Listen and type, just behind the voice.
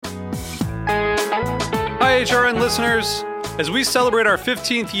HRN listeners. As we celebrate our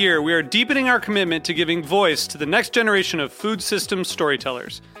 15th year, we are deepening our commitment to giving voice to the next generation of food systems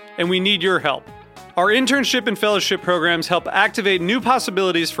storytellers, and we need your help. Our internship and fellowship programs help activate new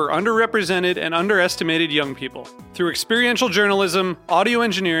possibilities for underrepresented and underestimated young people through experiential journalism, audio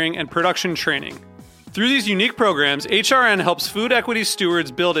engineering, and production training. Through these unique programs, HRN helps food equity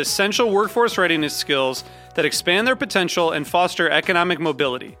stewards build essential workforce readiness skills that expand their potential and foster economic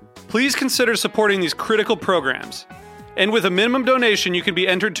mobility. Please consider supporting these critical programs. And with a minimum donation, you can be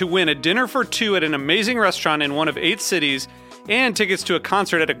entered to win a dinner for two at an amazing restaurant in one of 8 cities and tickets to a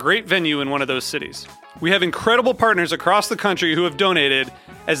concert at a great venue in one of those cities. We have incredible partners across the country who have donated,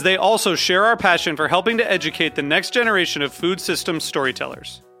 as they also share our passion for helping to educate the next generation of food systems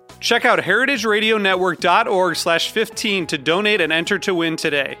storytellers. Check out heritageradionetwork.org/15 to donate and enter to win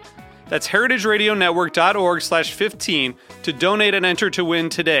today. That's heritageradionetwork.org/15 to donate and enter to win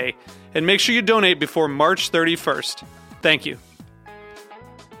today. And make sure you donate before March 31st. Thank you.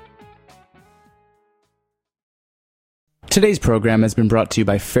 Today's program has been brought to you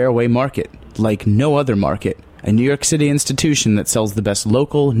by Fairway Market, like no other market, a New York City institution that sells the best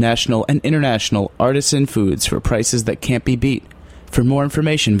local, national, and international artisan foods for prices that can't be beat. For more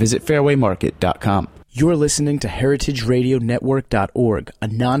information, visit fairwaymarket.com. You're listening to heritageradionetwork.org, a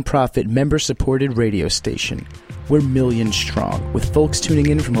nonprofit member-supported radio station. We're millions strong, with folks tuning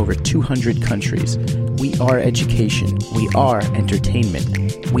in from over 200 countries. We are education. We are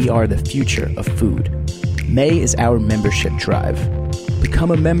entertainment. We are the future of food. May is our membership drive.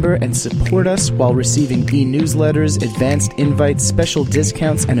 Become a member and support us while receiving e-newsletters, advanced invites, special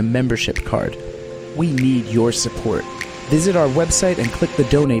discounts, and a membership card. We need your support. Visit our website and click the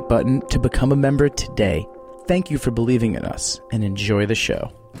donate button to become a member today. Thank you for believing in us, and enjoy the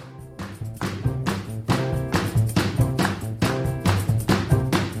show.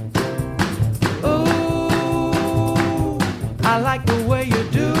 Ooh, I like the way you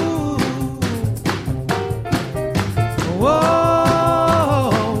do.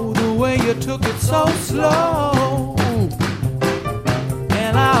 Whoa, the way you took it so slow.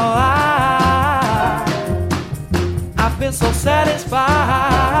 And I've been so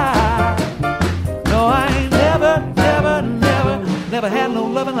satisfied. No, I ain't never had no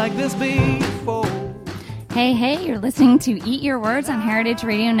loving like this before. Hey, you're listening to Eat Your Words on Heritage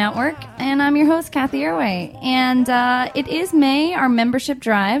Radio Network, and I'm your host, Kathy Irway. And it is May, our membership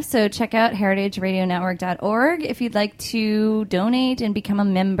drive, so check out heritageradionetwork.org. If you'd like to donate and become a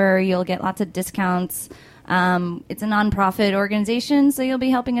member, you'll get lots of discounts. It's a nonprofit organization, so you'll be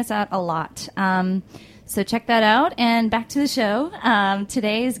helping us out a lot. So check that out, and back to the show.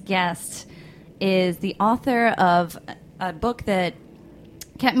 Today's guest is the author of a book that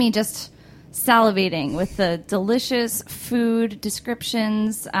kept me just salivating with the delicious food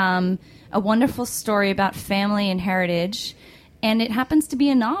descriptions, a wonderful story about family and heritage, and it happens to be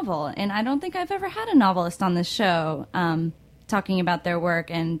a novel. And I don't think I've ever had a novelist on this show talking about their work,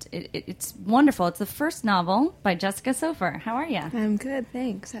 and it's wonderful. It's the first novel by Jessica Sofer. How are you? I'm good,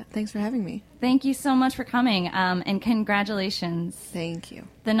 thanks. Thanks for having me. Thank you so much for coming, and congratulations. Thank you.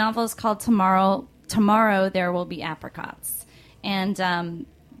 The novel is called Tomorrow There Will Be Apricots. And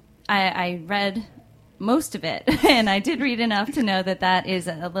I read most of it, and I did read enough to know that is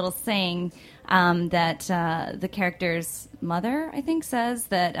a little saying that the character's mother, I think, says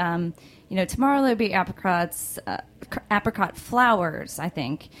that, tomorrow there'll be apricots, apricot flowers, I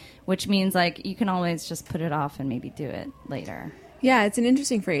think, which means, like, you can always just put it off and maybe do it later. Yeah, it's an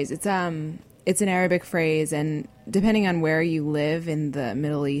interesting phrase. It's an Arabic phrase, and depending on where you live in the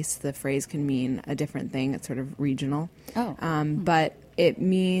Middle East, the phrase can mean a different thing. It's sort of regional. Oh. But it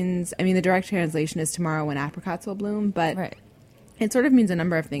means, the direct translation is tomorrow when apricots will bloom, but right. It sort of means a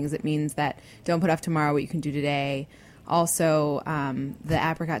number of things. It means that don't put off tomorrow what you can do today. Also, the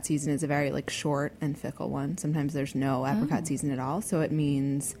apricot season is a very short and fickle one. Sometimes there's no apricot season at all. So it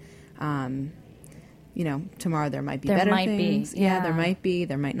means, tomorrow there might be better things. Yeah, there might be.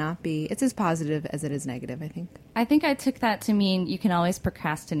 There might not be. It's as positive as it is negative, I think. I think I took that to mean you can always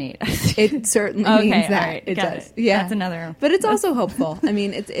procrastinate. It certainly means that. Right, it does. It. Yeah. That's another. But it's also hopeful.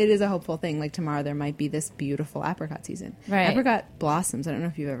 It is a hopeful thing. Like tomorrow there might be this beautiful apricot season. Right. Apricot blossoms. I don't know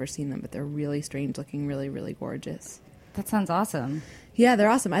if you've ever seen them, but they're really strange looking, really, really gorgeous. That sounds awesome. Yeah, they're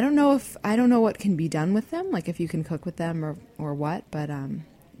awesome. I don't know what can be done with them, like if you can cook with them or what, but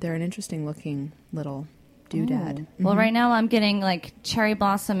they're an interesting looking little doodad. Mm-hmm. Well, right now I'm getting cherry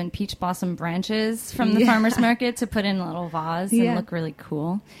blossom and peach blossom branches from the farmer's market to put in a little vase and look really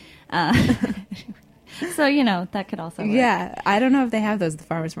cool. So, that could also work. Yeah, I don't know if they have those at the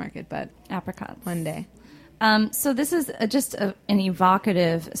farmer's market, but apricots. One day. So this is just an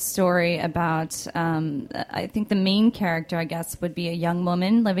evocative story about, I think the main character, I guess, would be a young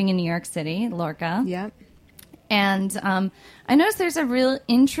woman living in New York City, Lorca. Yep. And I noticed there's a real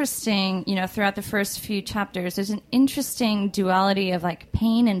interesting, throughout the first few chapters, there's an interesting duality of like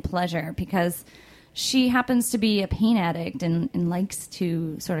pain and pleasure, because she happens to be a pain addict and likes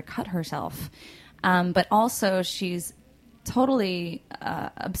to sort of cut herself. But also she's totally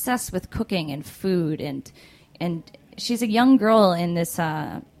obsessed with cooking and food, and she's a young girl in this,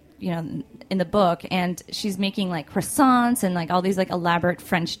 in the book, and she's making like croissants and like all these like elaborate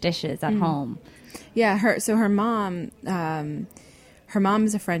French dishes at home. Yeah, her mom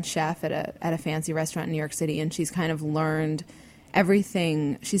is a French chef at a fancy restaurant in New York City, and she's kind of learned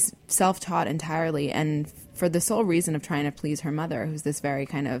everything. She's self-taught entirely, and for the sole reason of trying to please her mother, who's this very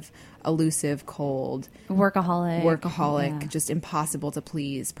kind of elusive, cold, workaholic, just impossible to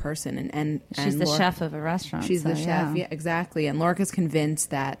please person. And she's the chef of a restaurant. She's the chef, yeah, exactly. And Lorca's convinced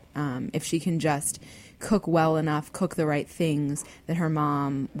that if she can just cook well enough, cook the right things, that her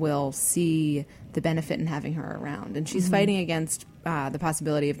mom will see the benefit in having her around. And she's fighting against the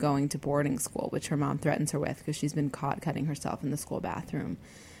possibility of going to boarding school, which her mom threatens her with because she's been caught cutting herself in the school bathroom.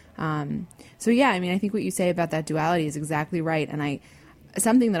 So yeah, I mean, I think what you say about that duality is exactly right. And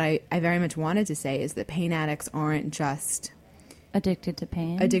something that I very much wanted to say is that pain addicts aren't just addicted to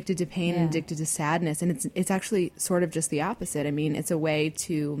pain, and addicted to sadness. And it's actually sort of just the opposite. I mean, it's a way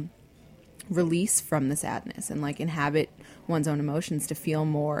to release from the sadness and like inhabit one's own emotions, to feel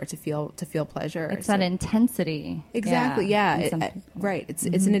more, to feel pleasure. It's that intensity. Exactly. Yeah. Right. It's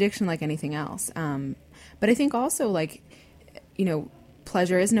an addiction like anything else. But I think also, like,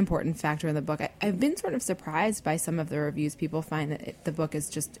 pleasure is an important factor in the book. I've been sort of surprised by some of the reviews. People find that the book is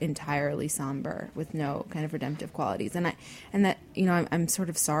just entirely somber with no kind of redemptive qualities. I'm sort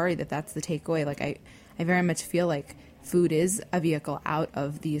of sorry that that's the takeaway. Like I very much feel like food is a vehicle out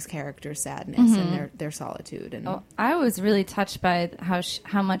of these characters' sadness and their solitude. And I was really touched by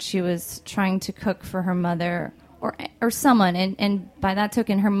how much she was trying to cook for her mother or someone, and by that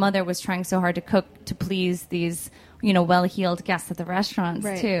token, her mother was trying so hard to cook to please these well-heeled guests at the restaurants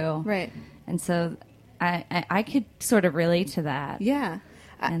too. Right. And so I could sort of relate to that. Yeah.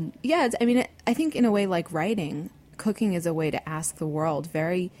 I think in a way, like writing, cooking is a way to ask the world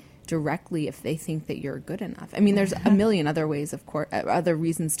very directly if they think that you're good enough. I mean, there's a million other ways, of course, other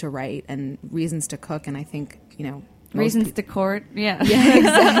reasons to write and reasons to cook, and I think, reasons to court. Yeah,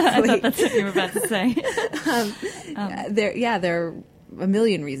 exactly. I thought that's what you were about to say. There are a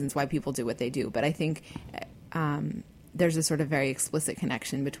million reasons why people do what they do, but I think there's a sort of very explicit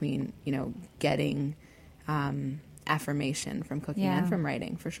connection between, getting affirmation from cooking and from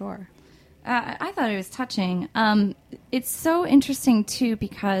writing, for sure. I thought it was touching. It's so interesting, too,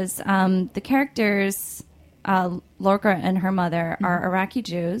 because the characters, Lorca and her mother, are Iraqi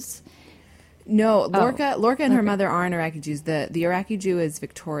Jews. No, Lorca and her mother aren't Iraqi Jews. The Iraqi Jew is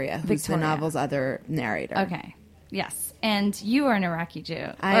Victoria, who's the novel's other narrator. Okay, yes. And you are an Iraqi Jew.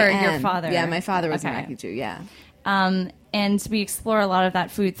 Your father. Yeah, my father was an Iraqi Jew, yeah. And we explore a lot of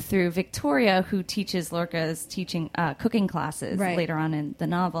that food through Victoria, who teaches Lorca's cooking classes later on in the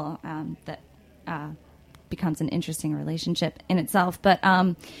novel. That becomes an interesting relationship in itself. But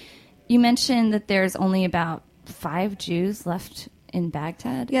you mentioned that there's only about 5 Jews left in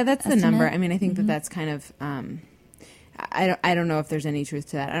Baghdad. Yeah, that's the number. I mean, I think that's kind of. I don't know if there's any truth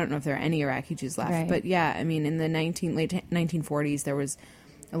to that. I don't know if there are any Iraqi Jews left. Right. But yeah, I mean, in the late 1940s, there was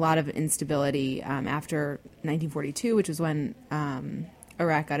a lot of instability after 1942, which was when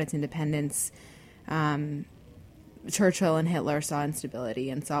Iraq got its independence. Churchill and Hitler saw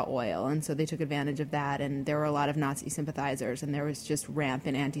instability and saw oil, and so they took advantage of that, and there were a lot of Nazi sympathizers, and there was just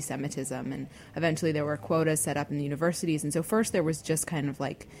rampant anti-Semitism, and eventually there were quotas set up in the universities, and so first there was just kind of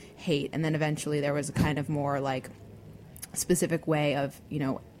like hate, and then eventually there was a kind of more like specific way of,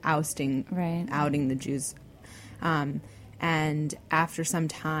 outing the Jews. And after some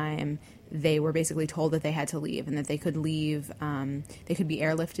time, they were basically told that they had to leave and that they could leave. They could be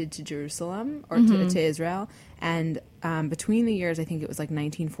airlifted to Jerusalem or to Israel. And between the years, I think it was like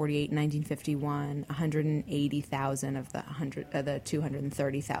 1948 and 1951, 180,000 of the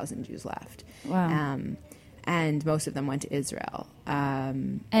 230,000 Jews left. Wow. And most of them went to Israel.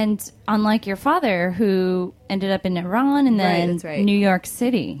 And unlike your father, who ended up in Iran and then New York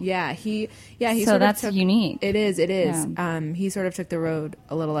City. Yeah, he so that's unique. It is. Yeah. He sort of took the road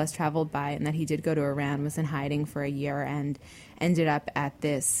a little less traveled by, and that he did go to Iran, was in hiding for a year, and ended up at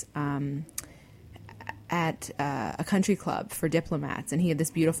this at a country club for diplomats, and he had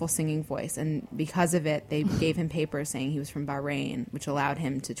this beautiful singing voice. And because of it, they gave him papers saying he was from Bahrain, which allowed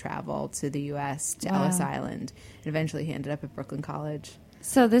him to travel to the U.S., to Ellis Island. And eventually he ended up at Brooklyn College.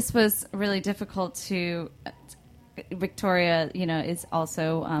 So this was really difficult to... Victoria, is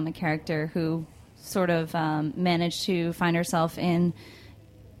also a character who sort of managed to find herself in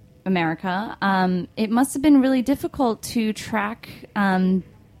America. It must have been really difficult to track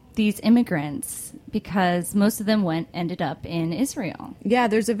these immigrants because most of them ended up in Israel. Yeah,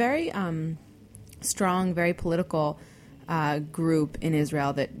 there's a very strong, very political group in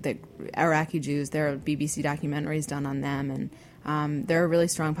Israel that Iraqi Jews. There are BBC documentaries done on them, and they're a really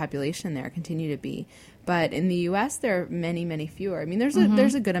strong population there, continue to be. But in the U.S., there are many, many fewer. I mean, there's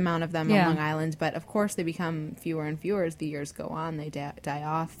a good amount of them on Long Island, but of course they become fewer and fewer as the years go on. They die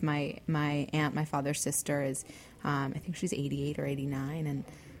off. My aunt, my father's sister, is I think she's 88 or 89, and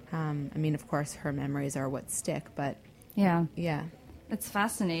I mean, of course, her memories are what stick. But yeah, it's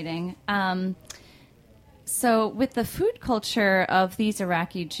fascinating. So with the food culture of these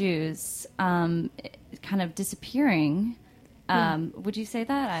Iraqi Jews kind of disappearing. Would you say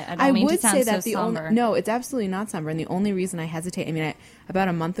that? I don't mean to sound so somber. No, it's absolutely not somber. And the only reason I hesitate, I mean, about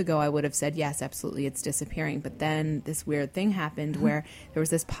a month ago I would have said, yes, absolutely, it's disappearing. But then this weird thing happened where there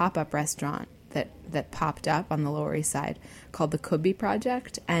was this pop-up restaurant that popped up on the Lower East Side called the Kubi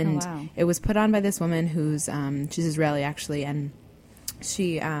Project. And it was put on by this woman who's, she's Israeli actually, and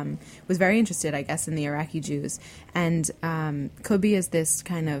she was very interested, I guess, in the Iraqi Jews. And Kubi is this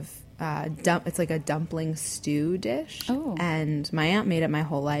kind of it's like a dumpling stew dish. And my aunt made it my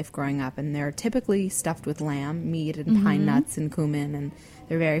whole life growing up, and they're typically stuffed with lamb meat and pine nuts and cumin, and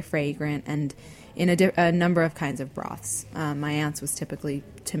they're very fragrant and in a number of kinds of broths. My aunt's was typically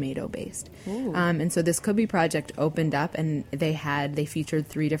tomato based. And so this Kubi project opened up, and they featured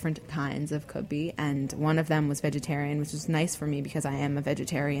 3 different kinds of Kubi, and one of them was vegetarian, which was nice for me because I am a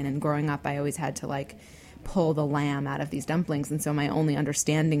vegetarian, and growing up I always had to pull the lamb out of these dumplings, and so my only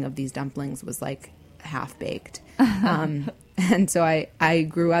understanding of these dumplings was half baked. And so I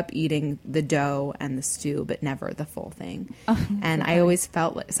grew up eating the dough and the stew, but never the full thing. And I always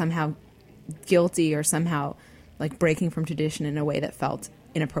felt somehow guilty or somehow breaking from tradition in a way that felt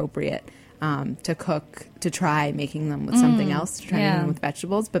inappropriate to try making them with something else, to try making them with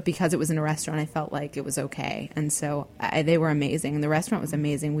vegetables. But because it was in a restaurant, I felt like it was okay. And so they were amazing. And the restaurant was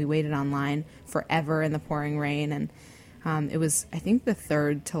amazing. We waited online forever in the pouring rain. And it was, I think, the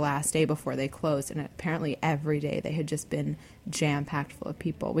 3rd to last day before they closed. And apparently every day they had just been jam-packed full of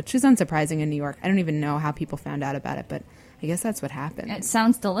people, which is unsurprising in New York. I don't even know how people found out about it, but I guess that's what happened. It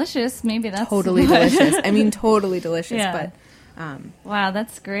sounds delicious. Maybe that's... Totally delicious. I mean, totally delicious. Yeah. But... wow,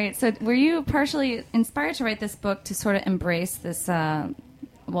 that's great. So were you partially inspired to write this book to sort of embrace this, the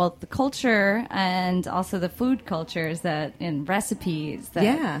culture and also the food cultures and recipes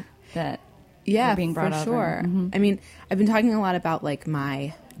that are being brought for sure. I mean, I've been talking a lot about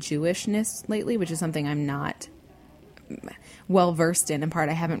my Jewishness lately, which is something I'm not well versed in part.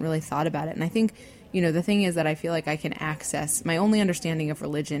 I haven't really thought about it. And I think, the thing is that I feel like I can access, my only understanding of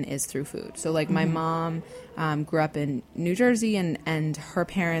religion is through food. So my mom grew up in New Jersey, and her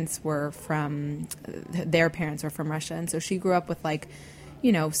parents were their parents were from Russia. And so she grew up with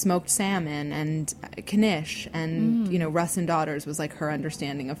smoked salmon and knish and, Russ and Daughters was her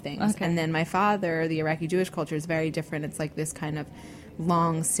understanding of things. Okay. And then my father, the Iraqi Jewish culture is very different. It's this kind of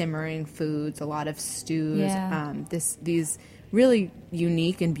long simmering foods, a lot of stews, these really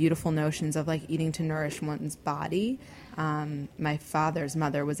unique and beautiful notions of eating to nourish one's body. My father's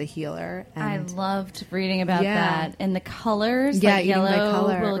mother was a healer. And I loved reading about that. And the colors,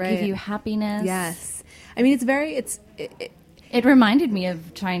 yellow will give you happiness. Yes. I mean, it reminded me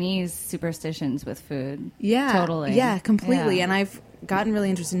of Chinese superstitions with food. Yeah. Totally. Yeah, completely. Yeah. And I've gotten really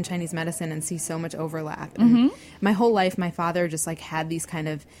interested in Chinese medicine and see so much overlap. And my whole life, my father just had these kind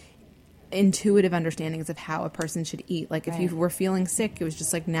of intuitive understandings of how a person should eat. If you were feeling sick, it was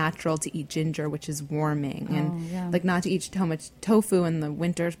just natural to eat ginger, which is warming, and not to eat too much tofu in the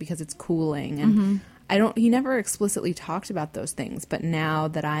winters because it's cooling. And he never explicitly talked about those things, but now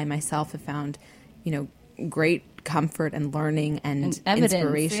that I myself have found, great comfort and learning and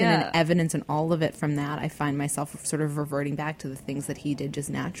inspiration and evidence and all of it from that, I find myself sort of reverting back to the things that he did just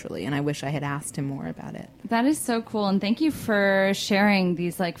naturally, and I wish I had asked him more about it. That is so cool, and thank you for sharing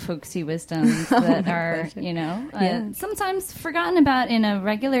these folksy wisdoms that are sometimes forgotten about in a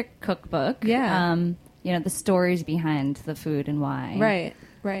regular cookbook. The stories behind the food and why.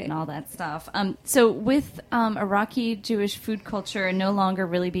 Right. And all that stuff. So with Iraqi Jewish food culture no longer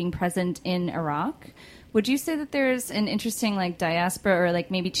really being present in Iraq, would you say that there's an interesting diaspora or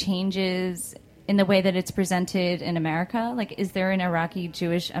maybe changes in the way that it's presented in America? Like, is there an Iraqi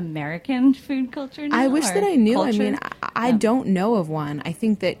Jewish American food culture now? I wish that I knew. Culture? I mean, I don't know of one. I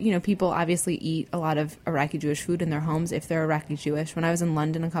think that, people obviously eat a lot of Iraqi Jewish food in their homes if they're Iraqi Jewish. When I was in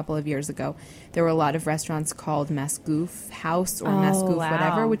London a couple of years ago, there were a lot of restaurants called Masgoof House or Masgoof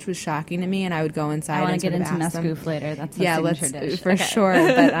whatever, which was shocking to me, and I would go inside and I want to get into Masgoof Masgoof later. That's a let's signature dish. for sure.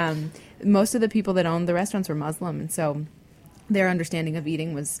 But most of the people that owned the restaurants were Muslim, and so their understanding of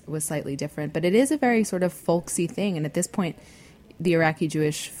eating was slightly different. But it is a very sort of folksy thing, and at this point, the Iraqi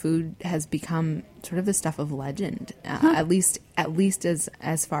Jewish food has become sort of the stuff of legend, at least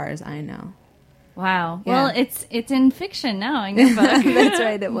as far as I know. Wow. Yeah. Well, it's in fiction now in your book. That's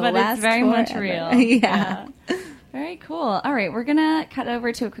right. It will but last it's very forever. much real. Yeah. Very cool. All right, we're gonna cut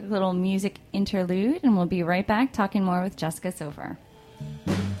over to a quick little music interlude, and we'll be right back talking more with Jessica Sofer.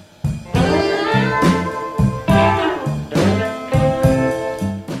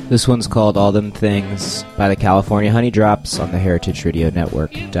 This one's called All Them Things by the California Honey Drops on the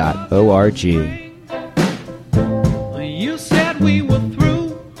heritageradionetwork.org. You said we were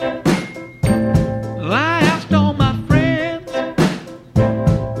through. I asked all my friends.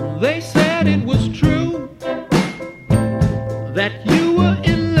 They said it was true that you were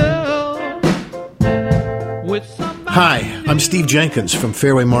in love with somebody. Hi, I'm Steve Jenkins from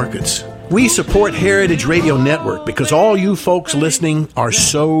Fairway Markets. We support Heritage Radio Network because all you folks listening are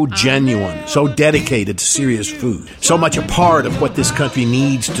so genuine, so dedicated to serious food, so much a part of what this country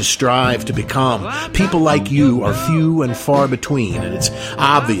needs to strive to become. People like you are few and far between, and it's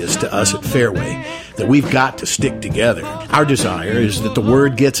obvious to us at Fairway that we've got to stick together. Our desire is that the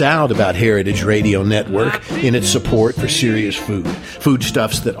word gets out about Heritage Radio Network in its support for serious food,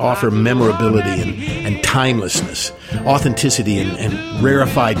 foodstuffs that offer memorability and timelessness, authenticity and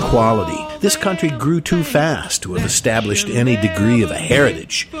rarefied quality. This country grew too fast to have established any degree of a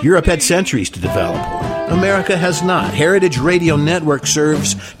heritage. Europe had centuries to develop one. America has not. Heritage Radio Network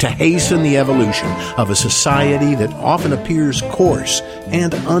serves to hasten the evolution of a society that often appears coarse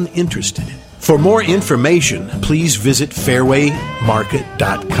and uninterested. For more information, please visit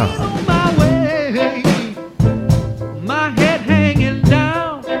fairwaymarket.com. My way, my head hanging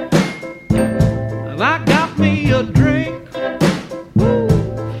down. I got me a drink.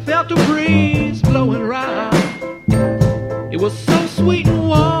 Felt a breeze blowing round. It was so sweet and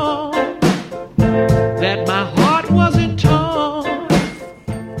warm that my heart wasn't torn.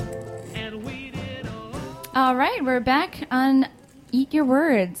 And we did All right, we're back on Eat Your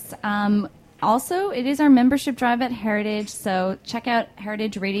Words. Also, it is our membership drive at Heritage, so check out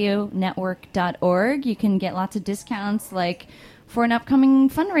heritageradionetwork.org. You can get lots of discounts, like for an upcoming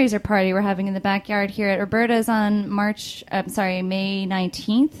fundraiser party we're having in the backyard here at Roberta's on May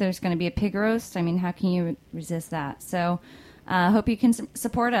 19th. There's going to be a pig roast. I mean, how can you resist that? So I hope you can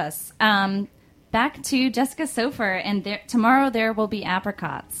support us. Back to Jessica Sofer, and tomorrow there will be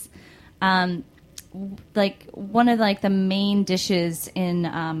apricots. Like one of the main dishes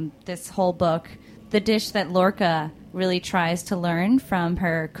in this whole book, the dish that Lorca really tries to learn from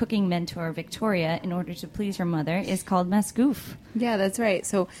her cooking mentor Victoria in order to please her mother, is called masgoof. Yeah, that's right.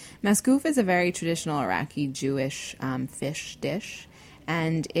 So masgoof is a very traditional Iraqi Jewish fish dish,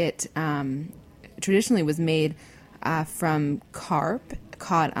 and it traditionally was made from carp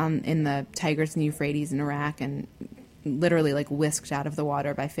caught in the Tigris and Euphrates in Iraq, and literally whisked out of the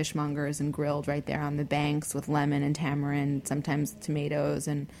water by fishmongers and grilled right there on the banks with lemon and tamarind, sometimes tomatoes,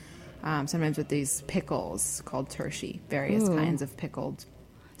 and sometimes with these pickles called tershi, various kinds of pickled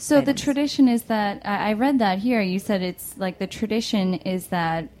So items. the tradition is that, I read that here, you said it's the tradition is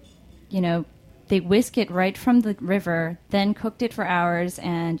that, they whisk it right from the river, then cooked it for hours,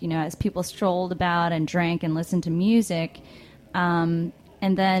 and, as people strolled about and drank and listened to music,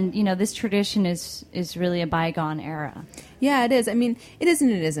 and then, this tradition is really a bygone era. Yeah, it is. I mean, it is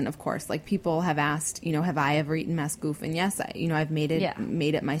and it isn't, of course. People have asked, have I ever eaten masgoof? And yes, I've made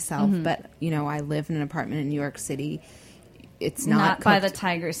it myself. Mm-hmm. But, I live in an apartment in New York City. It's not by the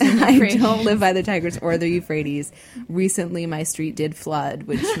Tigris and Euphrates. I don't live by the Tigris or the Euphrates. Recently, my street did flood,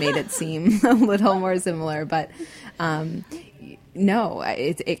 which made it seem a little more similar. But no,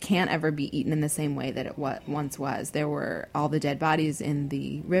 it can't ever be eaten in the same way that it once was. There were all the dead bodies in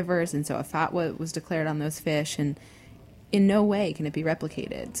the rivers, and so a fatwa was declared on those fish, and in no way can it be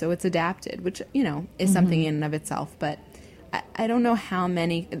replicated. So it's adapted, which, is something in and of itself. But I don't know how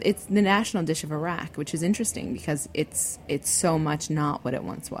many. It's the national dish of Iraq, which is interesting because it's so much not what it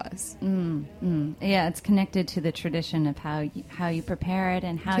once was. Yeah, it's connected to the tradition of how you prepare it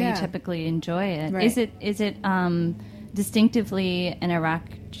and how you typically enjoy it. Right. Is it distinctively an Iraq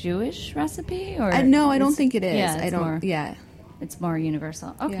Jewish recipe, or No, I don't think it is. Yeah, I don't. More... Yeah. It's more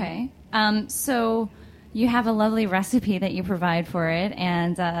universal. Okay. So you have a lovely recipe that you provide for it,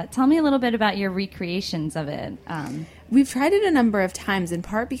 and tell me a little bit about your recreations of it. We've tried it a number of times, in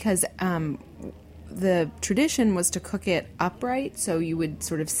part because the tradition was to cook it upright, so you would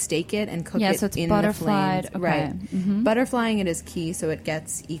sort of stake it and cook it so it's in the butterflied. flames. Okay. Right. Mm-hmm. Butterflying it is key, so it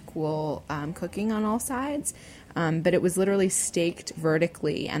gets equal cooking on all sides. But it was literally staked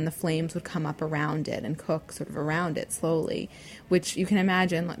vertically, and the flames would come up around it and cook sort of around it slowly, which you can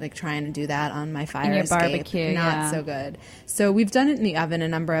imagine like trying to do that on my fire your escape. barbecue, Not so good. So we've done it in the oven a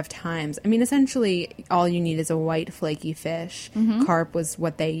number of times. I mean, essentially, all you need is a white flaky fish. Mm-hmm. Carp was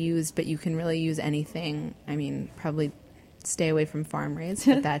what they used, but you can really use anything. I mean, probably stay away from farm raised,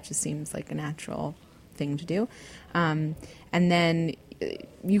 but that just seems like a natural thing to do. And then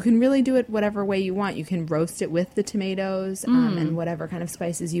you can really do it whatever way you want. You can roast it with the tomatoes and whatever kind of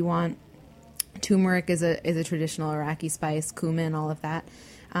spices you want. Turmeric is a traditional Iraqi spice, cumin, all of that.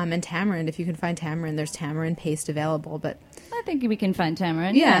 And tamarind, if you can find tamarind, there's tamarind paste available. But I think we can find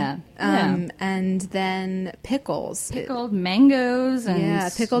tamarind. Yeah. And then pickles. Pickled mangoes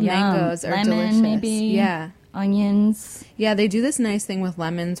and pickled mangoes are lemon, delicious. Maybe. Yeah. Onions. Yeah, they do this nice thing with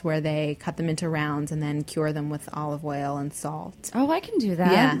lemons where they cut them into rounds and then cure them with olive oil and salt. Oh, I can do that.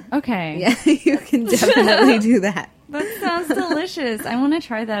 Yeah. Okay. Yeah, you can definitely do that. That sounds delicious. I want to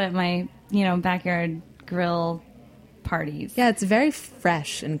try that at my, backyard grill parties. Yeah, it's very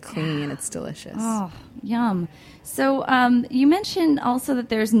fresh and clean. It's delicious. Oh, yum. So you mentioned also that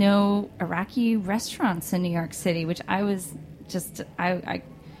there's no Iraqi restaurants in New York City, which I was just, I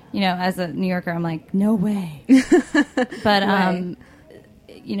as a New Yorker, I'm like, no way. But, Right.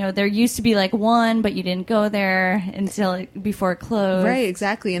 There used to be like one, but you didn't go there before it closed. Right,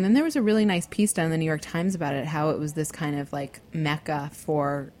 exactly. And then there was a really nice piece done in the New York Times about it, how it was this kind of like mecca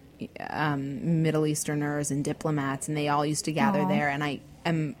for Middle Easterners and diplomats, and they all used to gather there. And I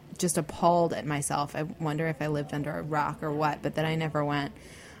am just appalled at myself. I wonder if I lived under a rock or what, but that I never went.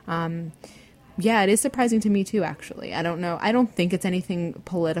 Yeah, it is surprising to me too, actually. I don't know. I don't think it's anything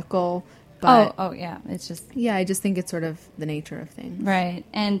political. But oh, yeah. It's just... Yeah, I just think it's sort of the nature of things. Right.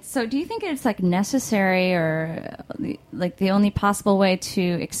 And so do you think it's like necessary or like the only possible way to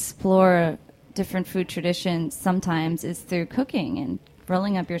explore different food traditions sometimes is through cooking and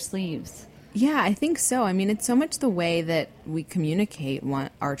rolling up your sleeves? Yeah, I think so. I mean, it's so much the way that we communicate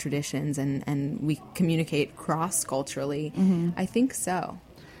our traditions and we communicate cross-culturally. Mm-hmm. I think so.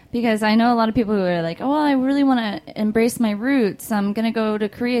 Because I know a lot of people who are like, oh, well, I really want to embrace my roots. I'm going to go to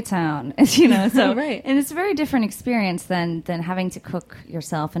Koreatown, So, right. And it's a very different experience than having to cook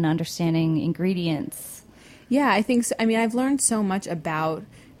yourself and understanding ingredients. Yeah, I think so. I mean, I've learned so much about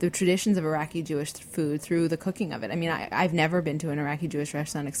the traditions of Iraqi Jewish food through the cooking of it. I mean, I've never been to an Iraqi Jewish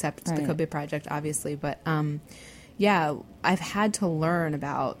restaurant except the Kobe Project, obviously. But, yeah, I've had to learn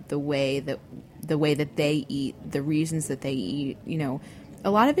about the way that they eat, the reasons that they eat, A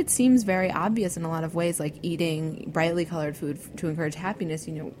lot of it seems very obvious in a lot of ways, like eating brightly colored food to encourage happiness.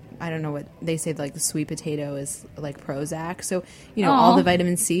 I don't know what they say, like the sweet potato is like Prozac. So, all the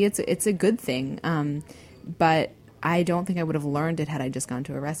vitamin C, it's a good thing. But I don't think I would have learned it had I just gone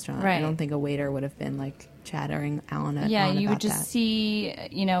to a restaurant. Right. I don't think a waiter would have been like chattering on it. Yeah, you about would just that. see,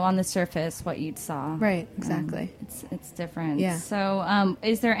 on the surface what you'd saw. Right, exactly. It's different. Yeah. So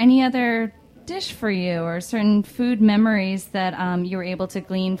is there any other dish for you or certain food memories that you were able to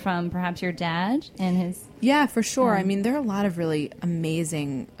glean from perhaps your dad and his... Yeah, for sure. I mean, there are a lot of really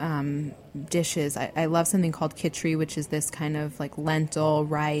amazing dishes. I love something called kitchery, which is this kind of like lentil,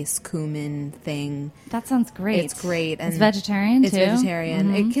 rice, cumin thing. That sounds great. It's great. And it's vegetarian, It's too?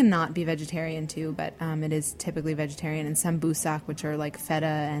 vegetarian. Mm-hmm. It cannot be vegetarian, too, but it is typically vegetarian. And sambusak, which are like feta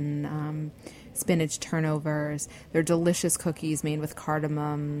and... spinach turnovers. They're delicious cookies made with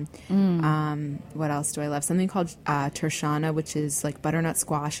cardamom. What else do I love? Something called tershana, which is like butternut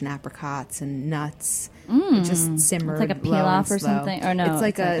squash and apricots and nuts. It just simmered. It's like a low and pilaf or slow. something? Or no, it's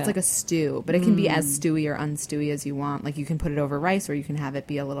like a stew, but it can be as stewy or unstewy as you want. Like you can put it over rice, or you can have it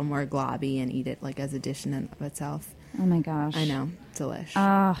be a little more globby and eat it like as a dish in and of itself. Oh my gosh! I know, delish.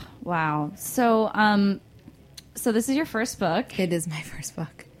 Wow. So, so this is your first book. It is my first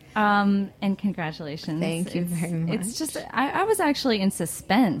book. And congratulations. Thank you very much. It's just, I was actually in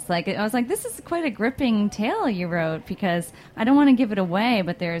suspense. Like, I was like, this is quite a gripping tale you wrote, because I don't want to give it away,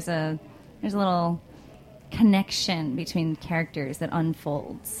 but there's a little connection between characters that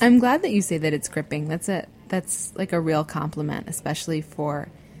unfolds. I'm glad that you say that it's gripping. That's like a real compliment, especially for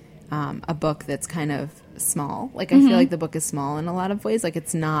a book that's kind of small. Like, I feel like the book is small in a lot of ways. Like,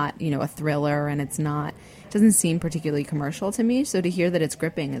 it's not, a thriller, and it doesn't seem particularly commercial to me. So to hear that it's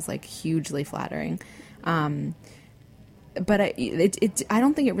gripping is like hugely flattering. but I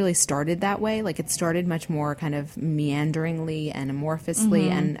don't think it really started that way. Like, it started much more kind of meanderingly and amorphously,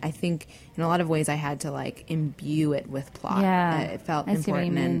 and I think in a lot of ways I had to like imbue it with plot. Yeah, it felt I see what you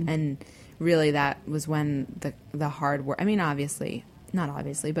important, mean. and really that was when the hard work. I mean, not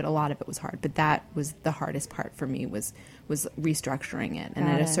obviously, but a lot of it was hard. But that was the hardest part for me was restructuring it. And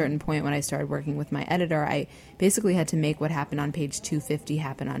at a certain point when I started working with my editor, I basically had to make what happened on page 250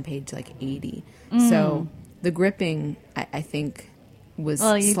 happen on page like 80. So the gripping, I think, was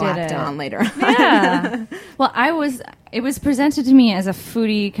slapped on later on. Yeah. Well, it was presented to me as a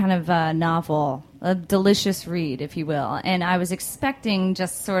foodie kind of novel, a delicious read, if you will. And I was expecting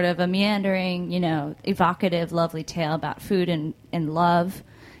just sort of a meandering, evocative, lovely tale about food and love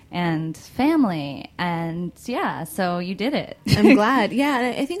and family. And yeah, so you did it. I'm glad. Yeah.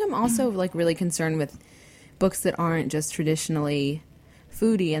 And I think I'm also like really concerned with books that aren't just traditionally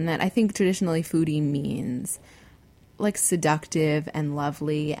foodie, and that I think traditionally foodie means like seductive and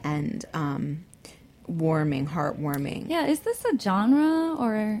lovely and warming, heartwarming. Yeah, is this a genre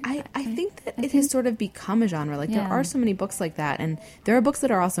or? I think that it has sort of become a genre. Like there are so many books like that, and there are books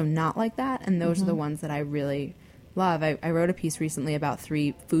that are also not like that, and those are the ones that I really love. I wrote a piece recently about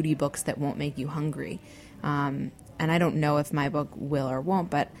 3 foodie books that won't make you hungry, and I don't know if my book will or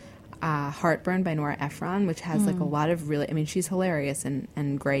won't, but Heartburn by Nora Ephron, which has like a lot of really, I mean, she's hilarious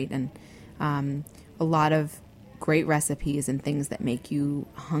and great, and a lot of great recipes and things that make you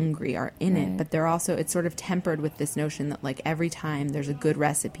hungry are in it, but they're also, it's sort of tempered with this notion that like every time there's a good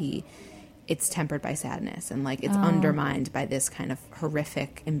recipe, it's tempered by sadness, and like it's undermined by this kind of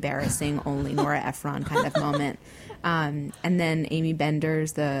horrific, embarrassing, only Nora Ephron kind of moment. And then Amy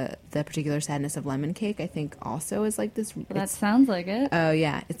Bender's the Particular Sadness of Lemon Cake, I think also is like this. That sounds like it. Oh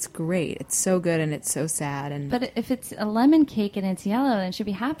yeah, it's great. It's so good and it's so sad. And but if it's a lemon cake and it's yellow, then it should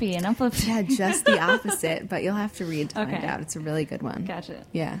be happy and uplifting. Yeah, just the opposite. But you'll have to read to find out. It's a really good one. Gotcha.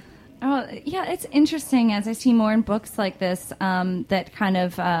 Yeah. Oh, yeah, it's interesting as I see more in books like this that kind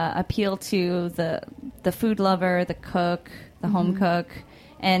of appeal to the food lover, the cook, the home cook.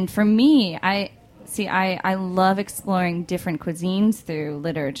 And for me, I love exploring different cuisines through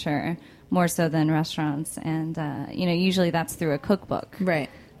literature more so than restaurants. And, usually that's through a cookbook. Right.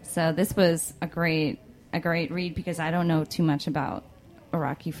 So this was a great read because I don't know too much about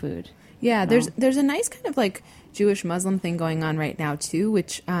Iraqi food. Yeah, there's a nice kind of like Jewish Muslim thing going on right now too,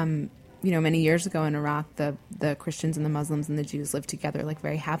 which many years ago in Iraq, the Christians and the Muslims and the Jews lived together like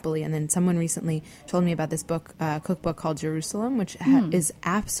very happily. And then someone recently told me about this book, cookbook called Jerusalem, which is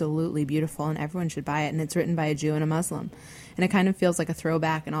absolutely beautiful, and everyone should buy it. And it's written by a Jew and a Muslim, and it kind of feels like a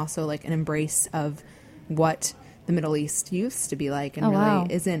throwback and also like an embrace of what the Middle East used to be like,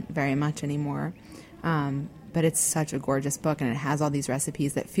 and isn't very much anymore. But it's such a gorgeous book, and it has all these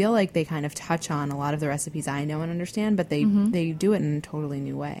recipes that feel like they kind of touch on a lot of the recipes I know and understand, but they do it in a totally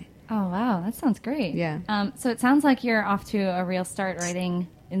new way. Oh, wow. That sounds great. Yeah. So it sounds like you're off to a real start writing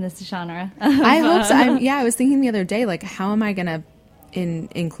in this genre. I hope so. I was thinking the other day, like, how am I going to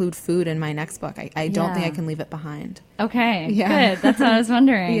include food in my next book? I don't think I can leave it behind. Okay. Yeah. Good. That's what I was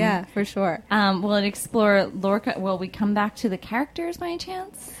wondering. Yeah, for sure. Will it explore Lorca? Will we come back to the characters by any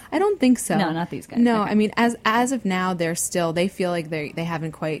chance? I don't think so. No, not these guys. No, okay. I mean, as of now, they feel like they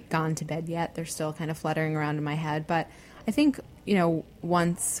haven't quite gone to bed yet. They're still kind of fluttering around in my head. But I think,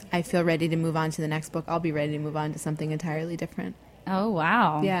 once I feel ready to move on to the next book, I'll be ready to move on to something entirely different. Oh,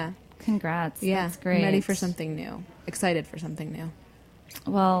 wow. Yeah. Congrats. Yeah. That's great. I'm ready for something new. Excited for something new.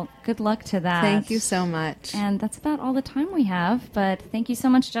 Well, good luck to that. Thank you so much. And that's about all the time we have. But thank you so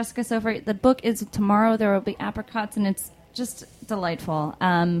much, Jessica Sofer. The book is tomorrow. There will be Apricots, and it's just delightful.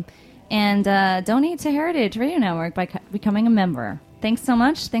 And donate to Heritage Radio Network by becoming a member. Thanks so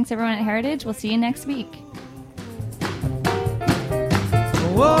much. Thanks, everyone at Heritage. We'll see you next week.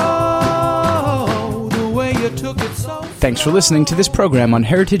 Whoa, the way you took it so. Thanks for listening to this program on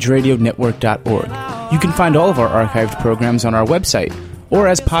heritageradionetwork.org. You can find all of our archived programs on our website or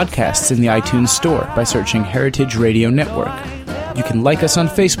as podcasts in the iTunes Store by searching Heritage Radio Network. You can like us on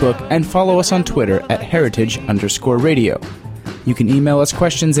Facebook and follow us on Twitter at @heritage_radio. You can email us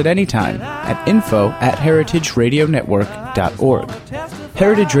questions at any time at info@heritageradionetwork.org.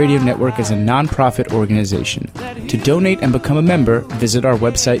 Heritage Radio Network is a non-profit organization. To donate and become a member, visit our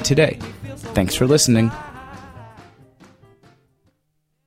website today. Thanks for listening.